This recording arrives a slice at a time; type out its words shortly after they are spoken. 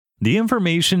The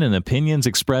information and opinions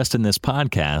expressed in this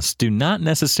podcast do not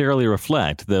necessarily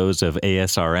reflect those of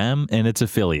ASRM and its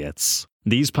affiliates.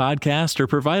 These podcasts are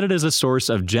provided as a source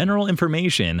of general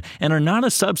information and are not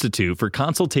a substitute for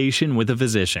consultation with a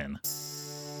physician.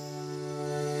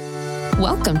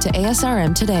 Welcome to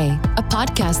ASRM Today, a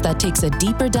podcast that takes a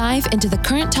deeper dive into the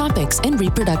current topics in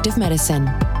reproductive medicine.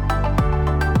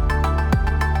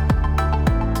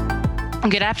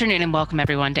 Good afternoon and welcome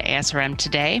everyone to ASRM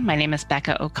Today. My name is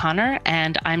Becca O'Connor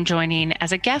and I'm joining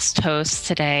as a guest host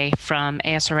today from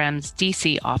ASRM's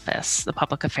DC office, the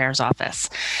Public Affairs Office.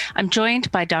 I'm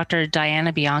joined by Dr.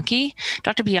 Diana Bianchi.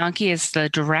 Dr. Bianchi is the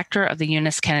director of the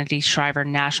Eunice Kennedy Shriver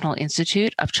National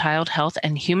Institute of Child Health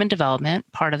and Human Development,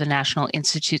 part of the National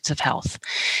Institutes of Health.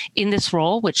 In this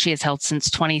role, which she has held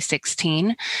since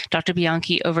 2016, Dr.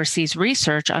 Bianchi oversees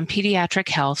research on pediatric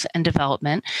health and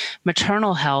development,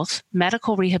 maternal health, medical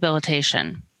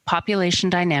rehabilitation, population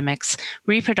dynamics,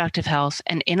 reproductive health,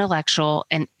 and intellectual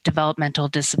and developmental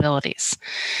disabilities.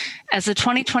 As the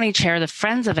 2020 chair of the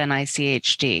Friends of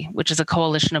NICHD, which is a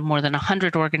coalition of more than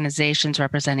 100 organizations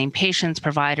representing patients,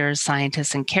 providers,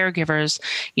 scientists, and caregivers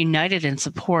united in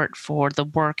support for the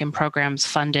work and programs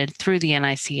funded through the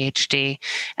NICHD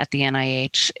at the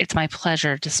NIH, it's my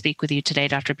pleasure to speak with you today,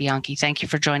 Dr. Bianchi. Thank you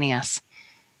for joining us.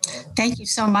 Thank you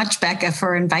so much, Becca,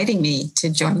 for inviting me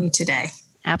to join you today.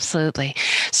 Absolutely.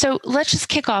 So let's just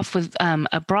kick off with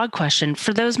a broad question.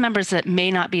 For those members that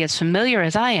may not be as familiar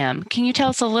as I am, can you tell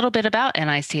us a little bit about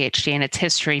NICHD and its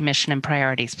history, mission, and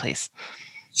priorities, please?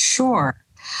 Sure.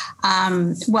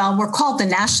 Well, we're called the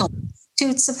National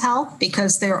Institutes of Health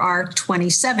because there are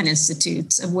 27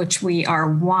 institutes, of which we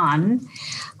are one.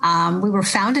 We were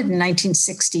founded in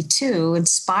 1962,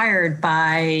 inspired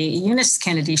by Eunice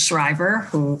Kennedy Shriver,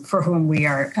 for whom we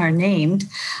are named,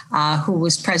 who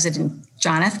was President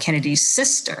John F. Kennedy's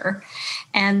sister.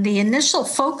 And the initial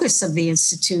focus of the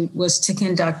Institute was to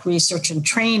conduct research and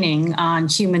training on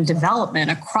human development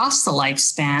across the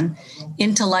lifespan,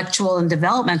 intellectual and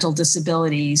developmental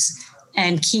disabilities,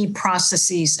 and key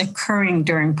processes occurring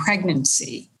during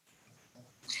pregnancy.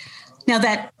 Now,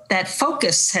 that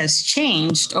focus has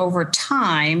changed over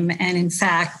time. And in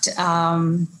fact,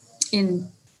 in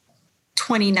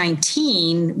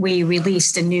 2019, we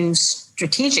released a new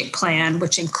strategic plan,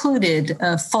 which included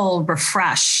a full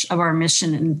refresh of our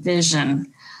mission and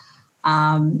vision.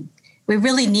 We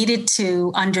really needed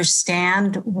to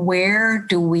understand where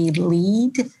do we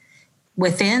lead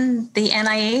within the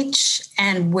NIH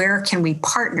and where can we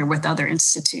partner with other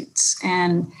institutes.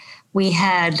 And we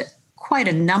had quite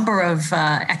a number of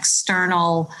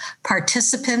external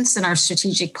participants in our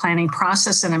strategic planning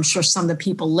process. And I'm sure some of the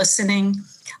people listening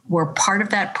were part of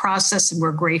that process and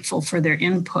we're grateful for their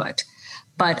input.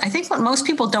 But I think what most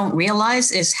people don't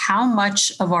realize is how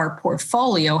much of our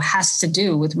portfolio has to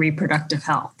do with reproductive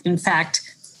health. In fact,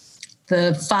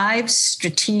 the 5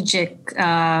 strategic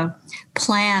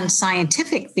plan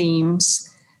scientific themes,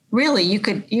 really, you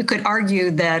could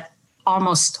argue that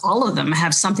almost all of them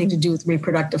have something to do with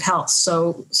reproductive health.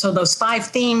 So those 5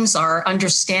 themes are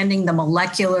understanding the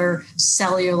molecular,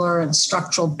 cellular, and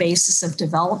structural basis of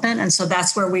development. And so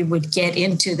that's where we would get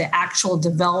into the actual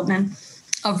development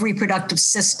of reproductive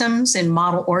systems in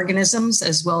model organisms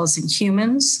as well as in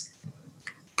humans.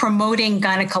 Promoting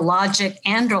gynecologic,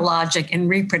 andrologic, and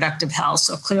reproductive health.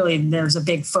 So clearly there's a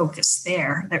big focus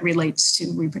there that relates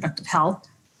to reproductive health.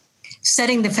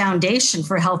 Setting the foundation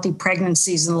for healthy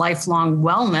pregnancies and lifelong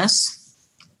wellness.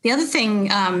 The other thing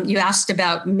you asked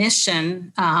about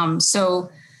mission.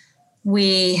 So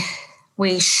we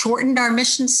shortened our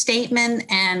mission statement,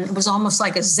 and it was almost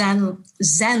like a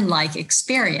Zen-like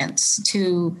experience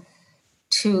to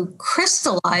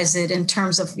crystallize it in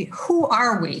terms of who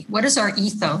are we? What is our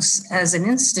ethos as an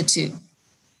institute?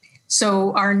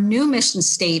 So our new mission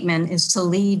statement is to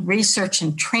lead research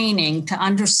and training to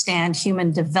understand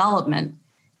human development,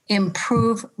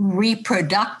 improve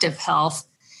reproductive health,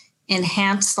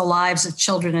 enhance the lives of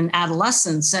children and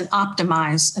adolescents, and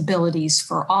optimize abilities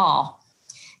for all.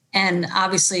 And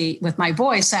obviously, with my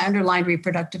voice, I underlined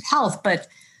reproductive health, but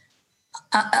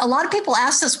a lot of people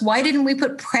ask us, why didn't we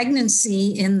put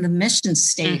pregnancy in the mission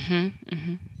statement?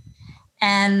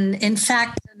 And in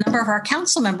fact, a number of our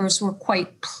council members were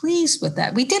quite pleased with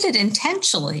that. We did it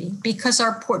intentionally because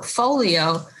our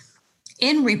portfolio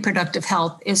in reproductive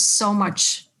health is so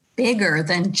much bigger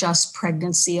than just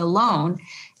pregnancy alone.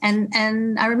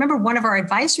 And I remember one of our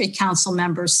advisory council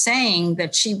members saying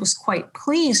that she was quite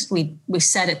pleased we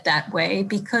said it that way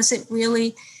because it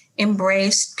really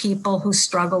embraced people who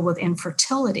struggle with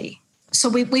infertility. So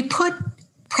we put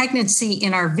pregnancy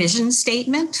in our vision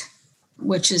statement.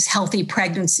 which is healthy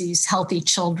pregnancies, healthy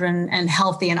children, and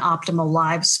healthy and optimal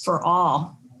lives for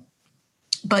all.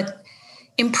 But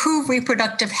improved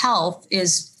reproductive health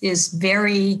is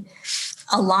very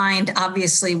aligned,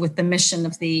 obviously, with the mission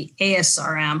of the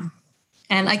ASRM.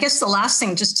 And I guess the last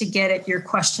thing, just to get at your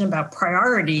question about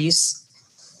priorities,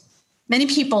 many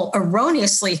people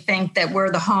erroneously think that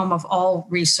we're the home of all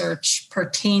research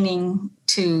pertaining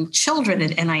to children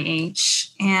at NIH.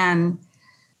 And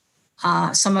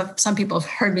some people have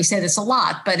heard me say this a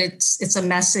lot, but it's a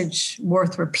message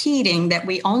worth repeating that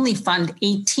we only fund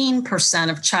 18%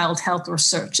 of child health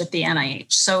research at the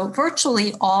NIH. So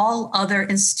virtually all other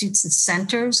institutes and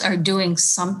centers are doing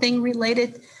something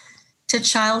related to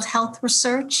child health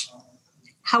research.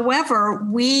 However,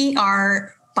 we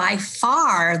are by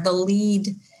far the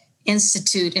lead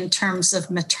institute in terms of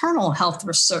maternal health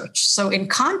research. So in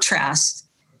contrast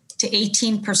to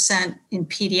 18% in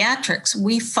pediatrics,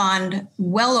 we fund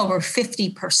well over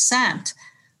 50%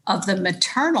 of the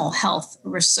maternal health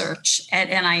research at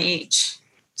NIH.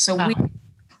 So we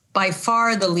by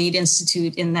far the lead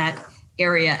institute in that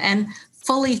area. And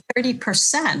fully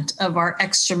 30% of our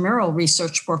extramural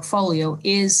research portfolio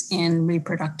is in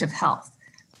reproductive health.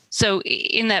 So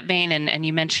in that vein, and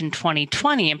you mentioned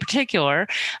 2020 in particular,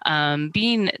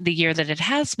 being the year that it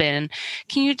has been,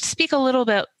 can you speak a little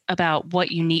bit about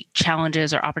what unique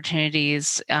challenges or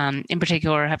opportunities in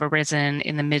particular have arisen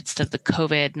in the midst of the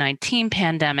COVID-19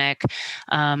 pandemic,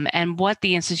 and what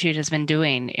the Institute has been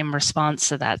doing in response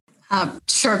to that?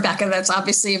 Sure, Becca, that's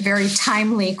obviously a very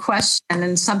timely question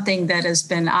and something that has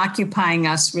been occupying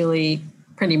us really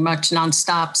pretty much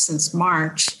nonstop since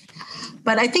March.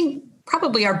 But I think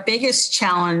probably our biggest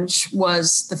challenge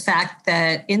was the fact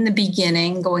that in the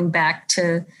beginning, going back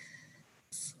to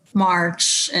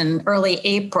March and early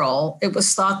April, it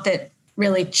was thought that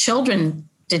really children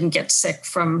didn't get sick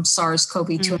from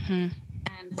SARS-CoV-2. Mm-hmm.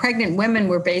 And pregnant women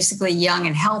were basically young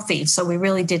and healthy, so we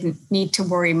really didn't need to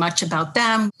worry much about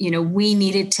them. We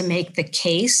needed to make the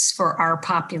case for our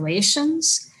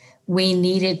populations. We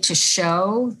needed to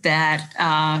show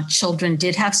that children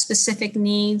did have specific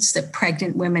needs, that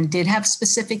pregnant women did have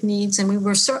specific needs. And we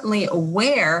were certainly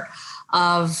aware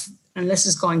of, and this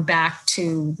is going back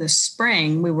to the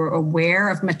spring, we were aware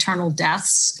of maternal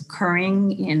deaths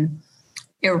occurring in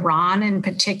Iran in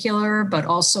particular, but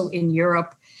also in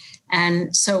Europe.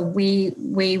 And so we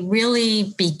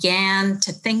really began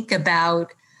to think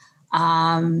about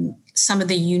some of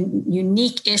the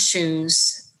unique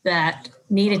issues that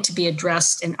needed to be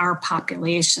addressed in our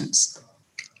populations.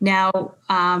 Now,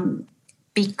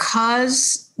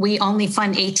 because we only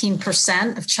fund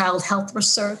 18% of child health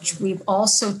research, we've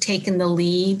also taken the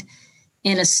lead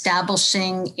in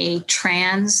establishing a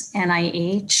trans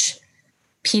NIH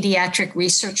pediatric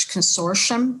research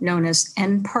consortium known as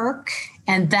NPERC.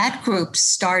 And that group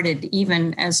started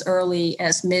even as early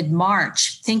as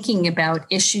mid-March, thinking about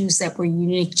issues that were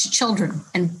unique to children.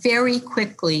 And very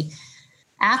quickly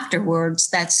afterwards,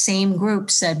 that same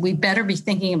group said, we better be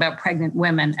thinking about pregnant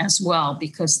women as well,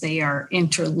 because they are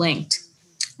interlinked.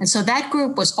 And so that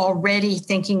group was already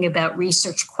thinking about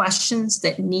research questions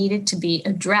that needed to be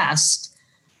addressed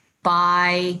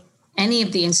by any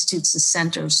of the institutes and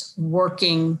centers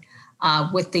working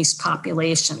with these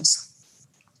populations.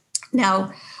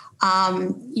 Now,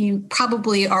 you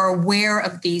probably are aware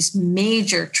of these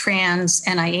major trans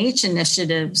NIH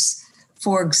initiatives.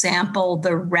 For example,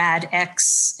 the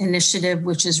RADx initiative,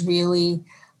 which is really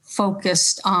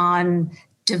focused on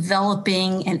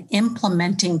developing and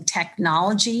implementing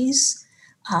technologies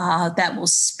that will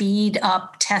speed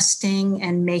up testing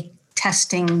and make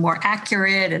testing more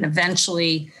accurate and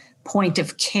eventually point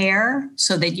of care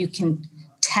so that you can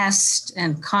test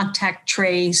and contact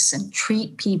trace and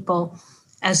treat people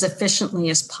as efficiently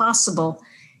as possible.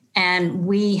 And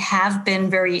we have been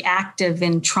very active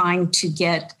in trying to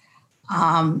get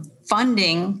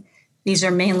funding. These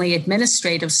are mainly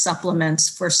administrative supplements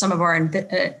for some of our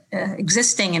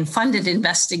existing and funded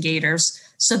investigators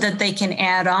so that they can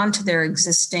add on to their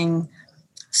existing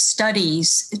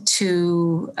studies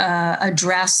to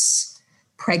address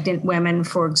pregnant women,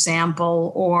 for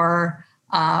example, or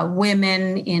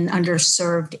women in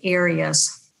underserved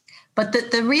areas. But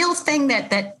the real thing that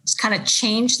kind of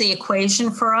changed the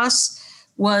equation for us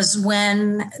was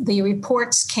when the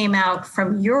reports came out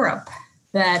from Europe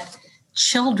that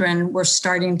children were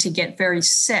starting to get very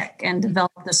sick and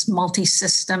develop this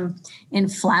multi-system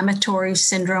inflammatory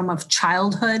syndrome of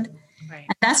childhood. Right.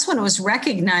 And that's when it was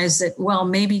recognized that, well,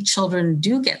 maybe children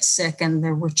do get sick and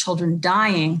there were children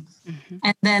dying. Mm-hmm.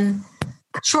 And then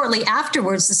Shortly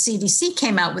afterwards, the CDC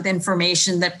came out with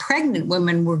information that pregnant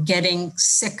women were getting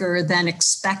sicker than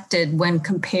expected when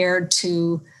compared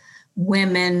to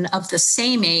women of the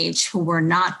same age who were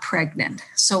not pregnant.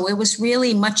 So it was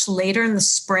really much later in the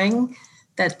spring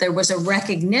that there was a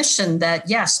recognition that,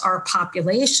 yes, our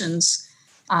populations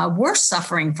were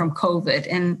suffering from COVID.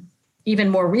 And even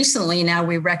more recently, now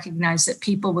we recognize that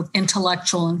people with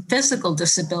intellectual and physical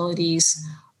disabilities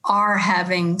are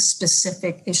having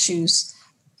specific issues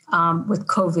with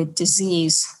COVID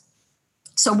disease.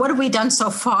 So what have we done so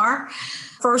far?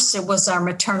 First, it was our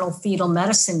maternal fetal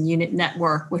medicine unit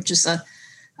network, which is a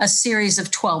series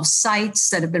of 12 sites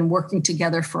that have been working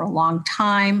together for a long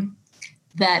time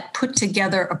that put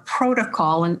together a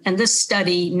protocol. And this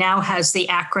study now has the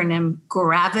acronym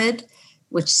GRAVID,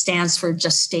 which stands for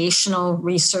Gestational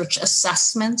Research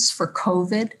Assessments for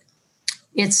COVID.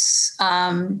 It's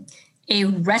a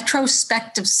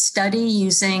retrospective study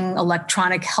using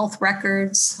electronic health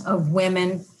records of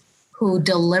women who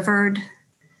delivered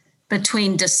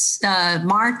between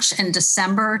March and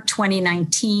December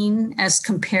 2019 as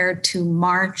compared to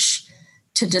March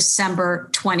to December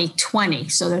 2020.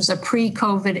 So there's a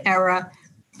pre-COVID era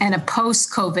and a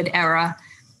post-COVID era.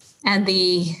 And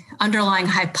the underlying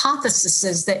hypothesis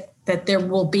is that there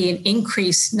will be an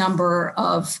increased number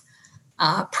of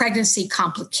pregnancy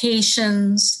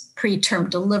complications, preterm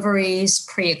deliveries,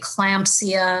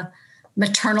 preeclampsia,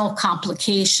 maternal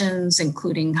complications,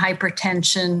 including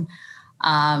hypertension,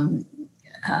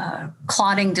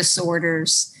 clotting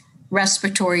disorders,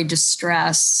 respiratory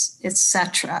distress,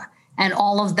 etc. And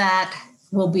all of that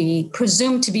will be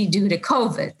presumed to be due to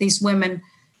COVID. These women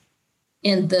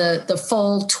in the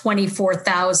full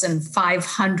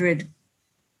 24,500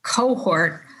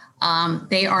 cohort,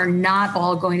 they are not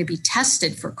all going to be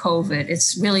tested for COVID.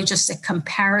 It's really just a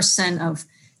comparison of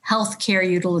healthcare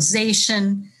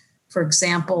utilization. For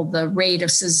example, the rate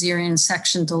of cesarean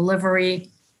section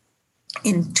delivery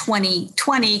in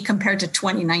 2020 compared to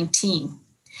 2019.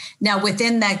 Now,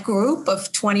 within that group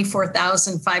of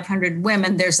 24,500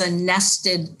 women, there's a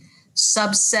nested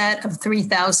subset of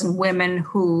 3,000 women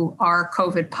who are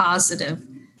COVID positive,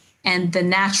 and the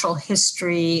natural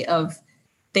history of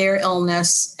their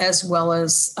illness, as well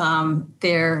as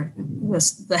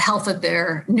the health of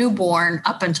their newborn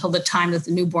up until the time that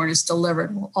the newborn is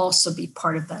delivered, will also be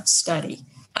part of that study.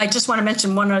 I just want to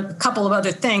mention a couple of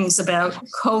other things about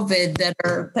COVID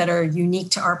that are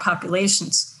unique to our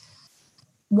populations.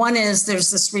 One is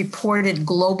there's this reported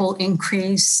global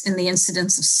increase in the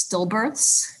incidence of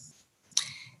stillbirths.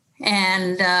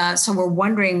 And so we're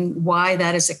wondering why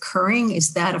that is occurring.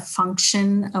 Is that a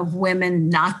function of women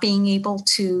not being able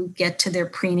to get to their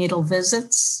prenatal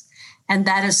visits? And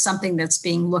that is something that's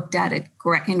being looked at in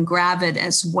GRAVID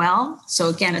as well. So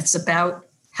again, it's about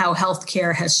how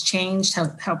healthcare has changed,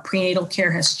 how prenatal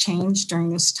care has changed during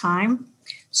this time.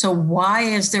 So why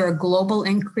is there a global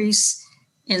increase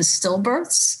in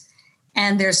stillbirths?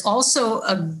 And there's also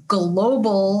a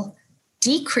global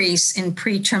decrease in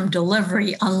preterm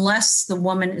delivery unless the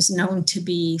woman is known to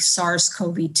be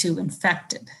SARS-CoV-2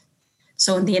 infected.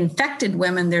 So in the infected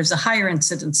women, there's a higher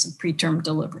incidence of preterm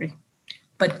delivery.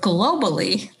 But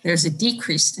globally, there's a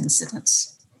decreased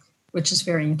incidence, which is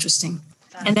very interesting.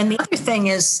 And then the other thing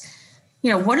is,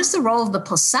 what is the role of the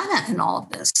placenta in all of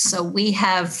this? So we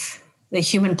have the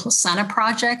Human Placenta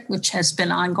Project, which has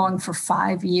been ongoing for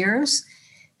 5 years.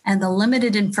 And the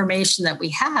limited information that we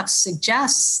have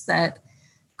suggests that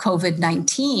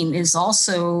COVID-19 is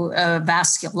also a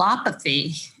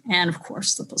vasculopathy. And of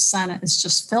course, the placenta is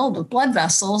just filled with blood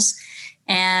vessels.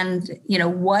 And,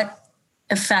 what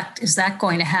effect is that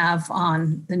going to have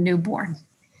on the newborn?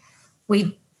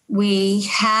 We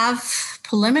have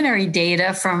preliminary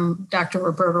data from Dr.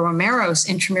 Roberto Romero's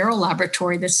intramural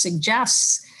laboratory that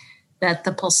suggests that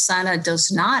the placenta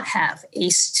does not have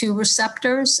ACE2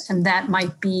 receptors, and that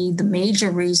might be the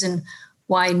major reason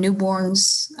why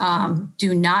newborns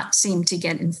do not seem to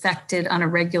get infected on a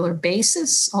regular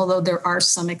basis, although there are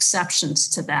some exceptions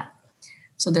to that.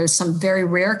 So there's some very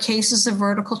rare cases of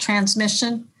vertical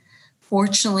transmission.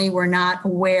 Fortunately, we're not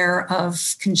aware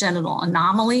of congenital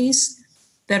anomalies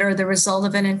that are the result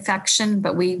of an infection,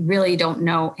 but we really don't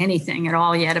know anything at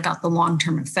all yet about the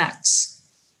long-term effects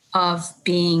of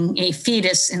being a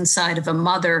fetus inside of a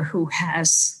mother who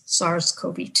has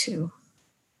SARS-CoV-2.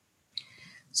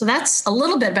 So that's a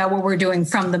little bit about what we're doing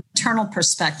from the maternal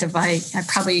perspective. I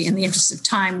probably, in the interest of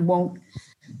time, won't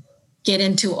get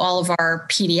into all of our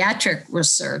pediatric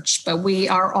research, but we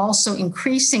are also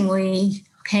increasingly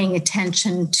paying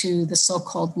attention to the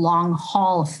so-called long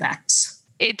haul effects.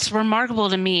 It's remarkable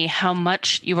to me how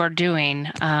much you are doing,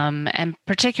 and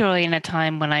particularly in a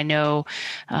time when I know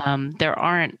there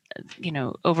aren't,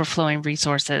 overflowing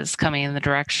resources coming in the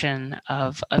direction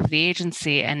of the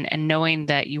agency, and knowing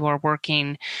that you are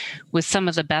working with some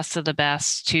of the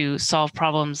best to solve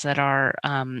problems that are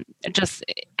just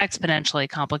exponentially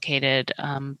complicated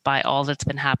by all that's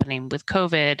been happening with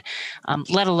COVID,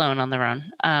 let alone on their own.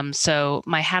 So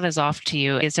my hat is off to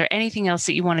you. Is there anything else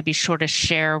that you want to be sure to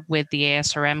share with the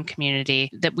ASRM community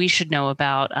that we should know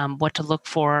about, what to look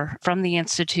for from the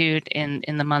Institute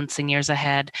in the months and years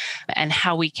ahead, and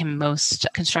how we can most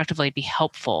constructively be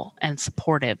helpful and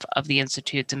supportive of the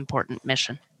Institute's important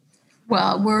mission?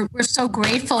 Well, we're so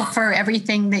grateful for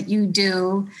everything that you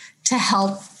do to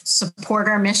help support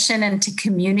our mission and to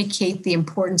communicate the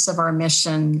importance of our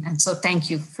mission. And so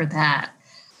thank you for that.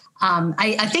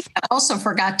 I think I also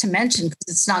forgot to mention, because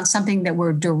it's not something that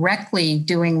we're directly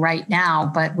doing right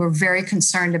now, but we're very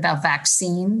concerned about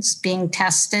vaccines being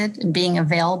tested and being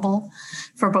available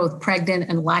for both pregnant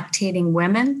and lactating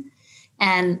women.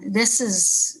 And this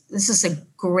is a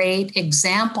great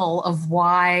example of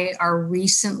why our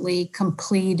recently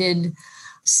completed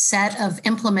set of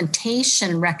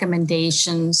implementation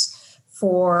recommendations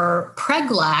for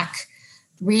PregLac,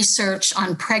 research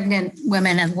on pregnant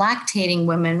women and lactating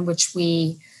women, which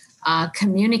we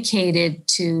communicated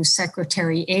to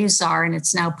Secretary Azar, and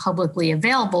it's now publicly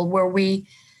available, where we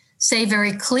say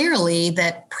very clearly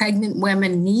that pregnant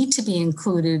women need to be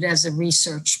included as a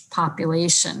research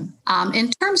population. In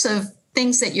terms of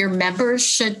things that your members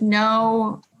should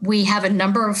know, we have a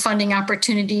number of funding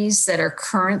opportunities that are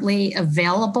currently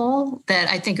available that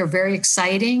I think are very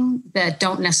exciting, that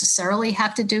don't necessarily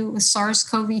have to do with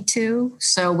SARS-CoV-2.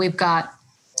 So we've got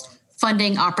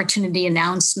funding opportunity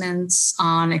announcements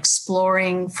on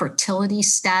exploring fertility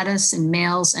status in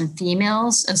males and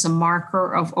females as a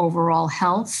marker of overall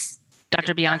health.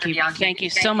 Dr. Bianchi, thank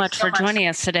you so much for joining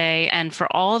us today and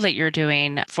for all that you're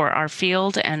doing for our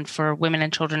field and for women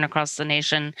and children across the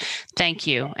nation. Thank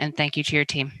you, and thank you to your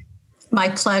team. My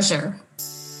pleasure.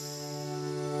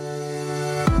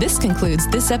 This concludes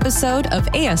this episode of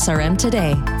ASRM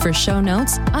Today. For show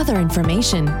notes, other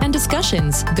information, and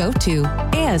discussions, go to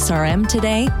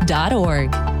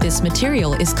asrmtoday.org. This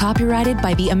material is copyrighted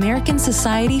by the American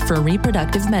Society for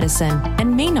Reproductive Medicine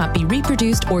and may not be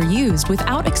reproduced or used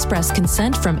without express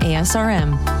consent from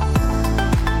ASRM.